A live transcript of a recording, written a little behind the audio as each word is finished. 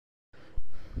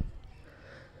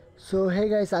सो है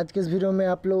गाइस, आज के इस वीडियो में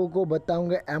आप लोगों को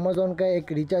बताऊंगा अमेज़ॉन का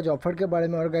एक रिचार्ज ऑफर के बारे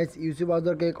में और गाइस यूसी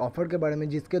ब्राउज़र के एक ऑफर के बारे में,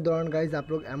 जिसके दौरान गाइस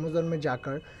आप लोग अमेज़ॉन में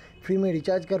जाकर फ्री में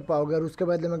रिचार्ज कर पाओगे और उसके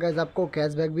बदले में गाइस आपको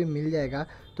कैशबैक भी मिल जाएगा।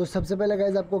 तो सबसे पहले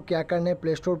गाइस आपको क्या करना है,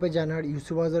 प्ले स्टोर पर जाना है,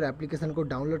 यूसी ब्राउज़र एप्लीकेशन को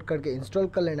डाउनलोड करके इंस्टॉल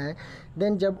कर लेना है।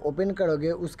 देन जब ओपन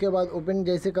करोगे, उसके बाद ओपन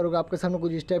जैसे करोगे आपके सामने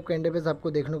कुछ इस टाइप का इंटरफेस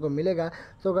आपको देखने को मिलेगा।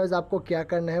 तो गाइस आपको क्या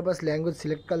करना है, बस लैंग्वेज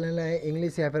सिलेक्ट कर लेना है,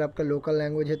 इंग्लिश या फिर आपका लोकल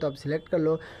लैंग्वेज है तो आप सिलेक्ट कर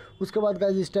लो। उसके बाद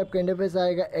गाइस इस टाइप का इंटरफेस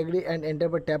आएगा, एग्री एंड एंटर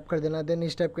पर टैप कर देना। देन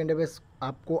इस टाइप का इंटरफेस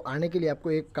आपको आने के लिए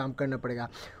आपको एक काम करना पड़ेगा।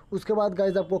 उसके बाद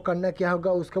गाइस आपको करना क्या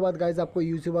होगा, उसके बाद गाइस आपको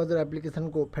यूसी ब्राउज़र एप्लीकेशन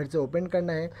को फिर से ओपन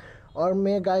करना है और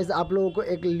मैं गाइस आप लोगों को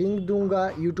एक लिंक दूंगा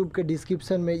यूट्यूब के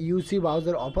डिस्क्रिप्शन में, यूसी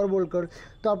ब्राउज़र ऑफर बोलकर।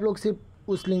 तो आप लोग सिर्फ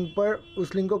उस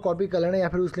लिंक को कॉपी कर लेना या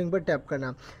फिर उस लिंक पर टैप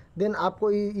करना। देन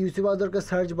आपको यूसी ब्राउज़र के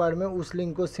सर्च बार में उस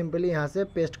लिंक को सिंपली यहाँ से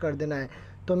पेस्ट कर देना है।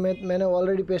 तो मैंने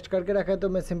ऑलरेडी पेस्ट करके रखा है, तो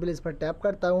मैं सिंपली इस पर टैप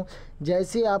करता हूँ।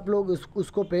 जैसे ही आप लोग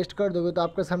उसको पेस्ट कर दोगे तो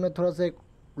आपके सामने थोड़ा सा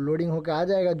लोडिंग होकर आ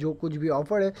जाएगा, जो कुछ भी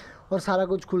ऑफर है और सारा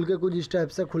कुछ खुल के कुछ इस टाइप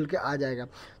से खुल के आ जाएगा।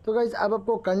 तो गाइज़ अब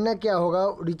आपको करना क्या होगा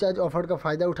रिचार्ज ऑफर का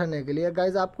फ़ायदा उठाने के लिए,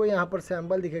 गाइज़ आपको यहाँ पर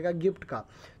सैम्पल दिखेगा गिफ्ट का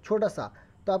छोटा सा,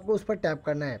 तो आपको उस पर टैप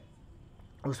करना है।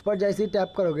 उस पर जैसे ही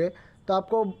टैप करोगे तो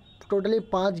आपको टोटली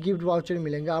 5 गिफ्ट वाउचर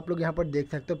मिलेंगे। आप लोग यहाँ पर देख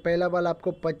सकते हो, पहला वाला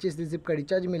आपको 25 रिसिप का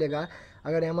रिचार्ज मिलेगा।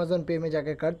 अगर अमेज़ॉन पे में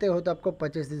जाकर करते हो तो आपको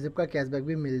 25 रिसिप का कैशबैक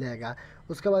भी मिल जाएगा।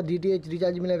 उसके बाद DTH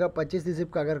रिचार्ज मिलेगा 25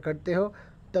 रिसिप का, अगर करते हो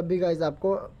तब भी गाइज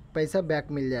आपको पैसा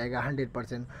बैक मिल जाएगा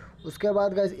 100%। उसके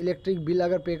बाद गाइज इलेक्ट्रिक बिल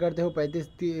अगर पे करते हो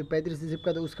 35 रिसिप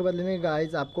का, तो उसके बदले में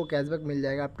गाइज आपको कैशबैक मिल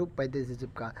जाएगा अप टू 35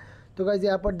 रिसिप का। तो गाइज़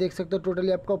यहाँ पर देख सकते हो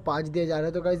टोटली आपको 5 दिया जा रहा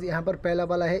है। तो गाइज़ यहाँ पर पहला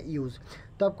वाला है यूज़।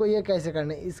 तो आपको ये कैसे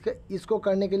करना है, इसको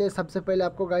करने के लिए सबसे पहले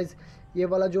आपको गाइज़ ये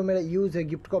वाला जो मेरा यूज़ है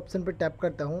गिफ्ट के ऑप्शन पर टैप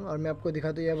करता हूँ और मैं आपको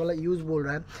दिखाता हूँ, ये वाला यूज़ बोल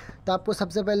रहा है। तो आपको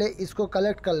सबसे पहले इसको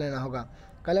कलेक्ट कर लेना होगा।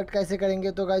 कलेक्ट कैसे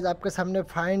करेंगे, तो गाइज़ आपके सामने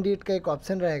फाइंड इट का एक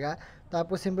ऑप्शन रहेगा, तो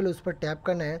आपको सिंपल उस पर टैप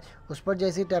करना है। उस पर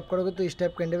जैसे ही टैप करोगे तो इस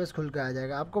टाइप का इंटरफेस खुल के आ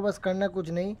जाएगा। आपको बस करना कुछ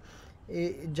नहीं,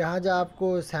 जहाँ जहाँ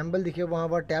आपको सैम्पल दिखे वहाँ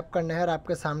पर टैप करना है और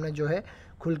आपके सामने जो है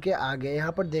खुल के आ गया।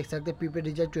 यहाँ पर देख सकते हैं प्रीपेड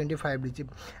रिचार्ज 25 रिसिप।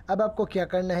 अब आपको क्या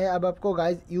करना है, अब आपको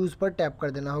गाइज़ यूज़ पर टैप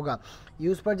कर देना होगा।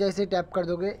 यूज़ पर जैसे टैप कर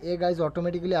दोगे ये गाइज़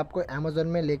ऑटोमेटिकली आपको अमेज़ॉन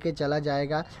में लेके चला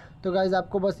जाएगा। तो गाइज़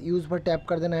आपको बस यूज़ पर टैप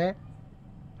कर देना है,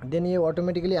 देन ये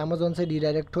ऑटोमेटिकली अमेज़ॉन से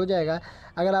डायरेक्ट हो जाएगा।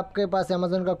 अगर आपके पास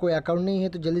अमेज़ॉन का कोई अकाउंट नहीं है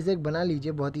तो जल्दी से एक बना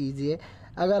लीजिए, बहुत ही ईजी है।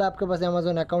 अगर आपके पास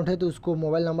अमेज़ॉन अकाउंट है तो उसको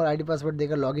मोबाइल नंबर ID पासवर्ड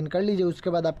देकर लॉगिन कर लीजिए। उसके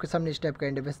बाद आपके सामने इस टाइप का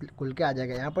इंटरफेस खुल के आ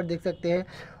जाएगा। यहाँ पर देख सकते हैं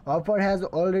offer has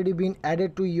already been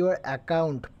added to your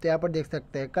account. तो यहाँ पर देख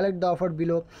सकते हैं collect the offer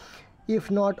below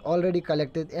if not already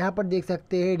collected. यहाँ पर देख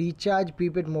सकते हैं recharge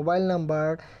prepaid mobile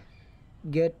number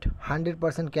gate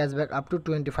 100% cashback up to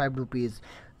 25 rupees.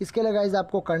 इसके लिए गाइज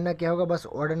आपको करना क्या होगा, बस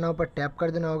ऑर्डर नाउ पर टैप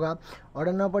कर देना होगा।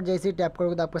 ऑर्डर नाउ पर जैसे ही टैप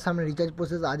करोगे तो आपके सामने रिचार्ज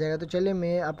प्रोसेस आ जाएगा। तो चलिए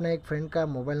मैं अपना एक फ्रेंड का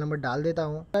मोबाइल नंबर डाल देता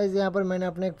हूँ। गाइज यहाँ पर मैंने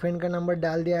अपने एक फ्रेंड का नंबर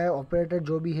डाल दिया है। ऑपरेटर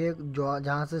जो भी है, जो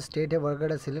जहाँ से स्टेट है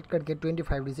वगैरह सेलेक्ट करके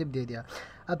 25 रिसिप दे दिया।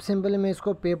 अब सिंपली मैं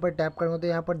इसको पे पर टैप करूँगा तो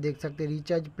यहाँ पर देख सकते हैं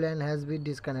recharge plan has been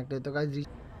disconnected. तो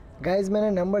गाइज मैंने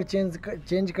नंबर चेंज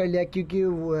कर लिया, क्योंकि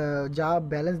जहाँ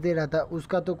बैलेंस दे रहा था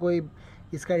उसका तो कोई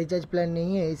इसका रिचार्ज प्लान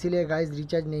नहीं है, इसीलिए गाइज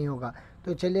रिचार्ज नहीं होगा।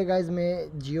 तो चलिए गाइज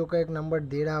मैं जियो का एक नंबर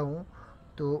दे रहा हूँ,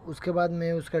 तो उसके बाद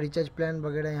मैं उसका रिचार्ज प्लान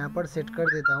वगैरह यहाँ पर सेट कर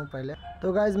देता हूँ पहले।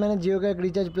 तो गाइज मैंने जियो का एक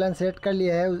रिचार्ज प्लान सेट कर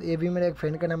लिया है, ये भी मेरा एक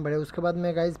फ्रेंड का नंबर है। उसके बाद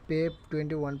मैं गाइज पे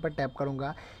 21 पर टैप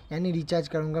करूँगा, यानी रिचार्ज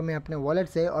करूँगा मैं अपने वॉलेट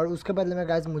से, और उसके बदले में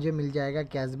गाइज मुझे मिल जाएगा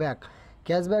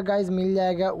कैशबैक गाइज मिल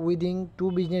जाएगा विदिन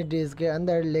 2 बिजनेस डेज़ के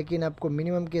अंदर, लेकिन आपको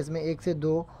मिनिमम केस में 1 से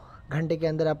 2 घंटे के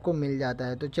अंदर आपको मिल जाता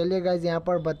है। तो चलिए गाइज यहाँ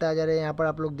पर बताया जा रहा है, यहाँ पर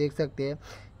आप लोग देख सकते हैं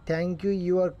thank you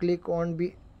your click on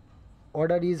B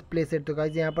order is placid. तो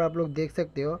गाइज यहाँ पर आप लोग देख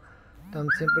सकते हो। तो हम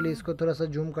सिंपली इसको थोड़ा सा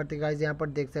जूम करते गाइज यहाँ पर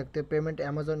देख सकते हो पेमेंट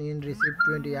अमेज़ॉन इन रिसिप्ट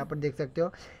 20। यहाँ पर देख सकते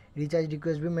हो रिचार्ज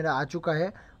रिक्वेस्ट भी मेरा आ चुका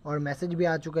है और मैसेज भी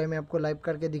आ चुका है, मैं आपको लाइव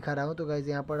करके दिखा रहा हूँ। तो गाइज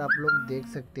यहाँ पर आप लोग देख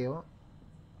सकते हो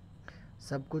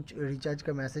सब कुछ, रिचार्ज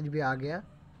का मैसेज भी आ गया।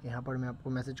 यहाँ पर मैं आपको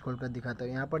मैसेज खोल कर दिखाता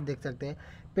हूँ। यहाँ पर देख सकते हैं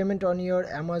payment on your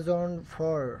Amazon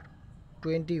for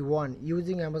 21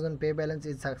 using Amazon पे balance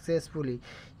is successfully,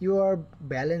 your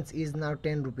balance is now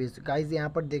 10 rupees. Guys यहाँ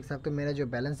पर देख सकते हो मेरा जो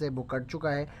बैलेंस है वो कट चुका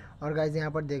है, और गाइज़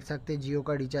यहाँ पर देख सकते हैं जियो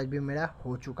का रिचार्ज भी मेरा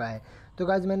हो चुका है। तो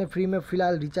गाइज़ मैंने फ्री में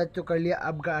फ़िलहाल रिचार्ज तो कर लिया।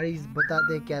 अब गाइज़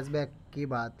बताते हैं कैशबैक की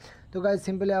बात। तो गाइज़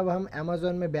सिंपली अब हम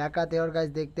अमेज़ॉन में बैक आते हैं और गाइज़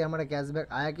देखते हैं हमारा कैशबैक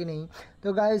आया कि नहीं।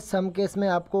 तो गाइज़ सम केस में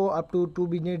आपको अप टू 2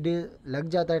 बिजनेस डे लग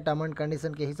जाता है टर्म एंड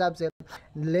कंडीशन के हिसाब से,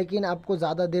 लेकिन आपको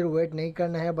ज़्यादा देर वेट नहीं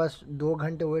करना है, बस 2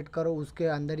 घंटे वेट करो, उसके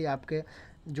अंदर ही आपके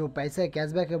जो पैसा है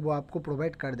कैशबैक है वो आपको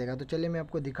प्रोवाइड कर देगा। तो चलिए मैं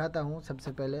आपको दिखाता हूँ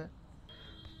सबसे पहले।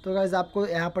 तो गाइज़ आपको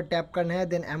यहाँ पर टैप करना है,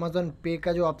 देन अमेज़न पे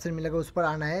का जो ऑप्शन मिलेगा उस पर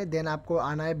आना है, देन आपको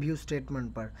आना है व्यू स्टेटमेंट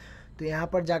पर। तो यहाँ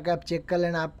पर जाकर आप चेक कर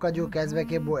लेना आपका जो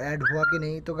कैशबैक है वो ऐड हुआ कि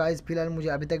नहीं। तो गाइज़ फिलहाल मुझे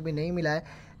अभी तक भी नहीं मिला है,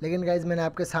 लेकिन गाइज़ मैंने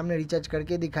आपके सामने रिचार्ज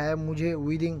करके दिखाया, मुझे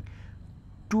विदिन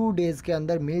 2 डेज़ के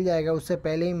अंदर मिल जाएगा, उससे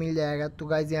पहले ही मिल जाएगा। तो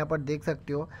गाइज़ यहाँ पर देख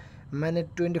सकते हो मैंने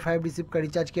 25 रिसिप का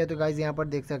रिचार्ज किया, तो गाइज़ यहाँ पर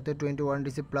देख सकते हो 21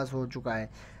 रिसिप प्लस हो चुका है।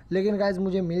 लेकिन गाइज़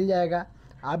मुझे मिल जाएगा,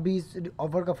 आप भी इस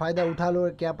ऑफ़र का फ़ायदा उठा लो,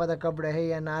 क्या पता कब रहे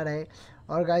या ना रहे।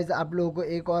 और गाइज़ आप लोगों को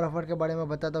एक और ऑफ़र के बारे में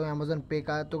बताता हूँ अमेज़न पे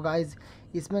का। तो गाइज़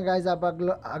इसमें गाइज़ आप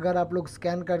अगर आप लोग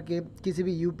स्कैन करके किसी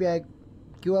भी यूपीआई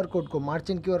क्यूआर कोड को,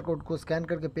 मर्चेंट क्यूआर कोड को स्कैन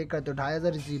करके पे करते हो 2500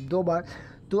 रिसीव 2 बार,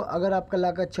 तो अगर आपका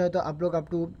लक अच्छा है तो आप लोग अप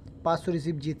टू 500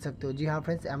 रिसीव जीत सकते हो। जी हाँ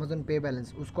फ्रेंड्स, अमेज़न पे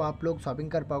बैलेंस उसको आप लोग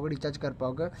शॉपिंग कर पाओगे, रिचार्ज कर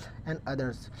पाओगे एंड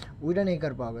अदर्स विड्रॉ नहीं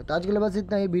कर पाओगे। तो आज के लिए बस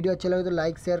इतना ही। वीडियो अच्छा लगे तो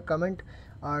लाइक शेयर कमेंट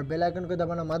और बेल आइकन को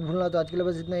दबाना मत भूलना। तो आज के लिए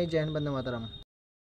बस इतना ही। जय हिंद, वंदे मातरम।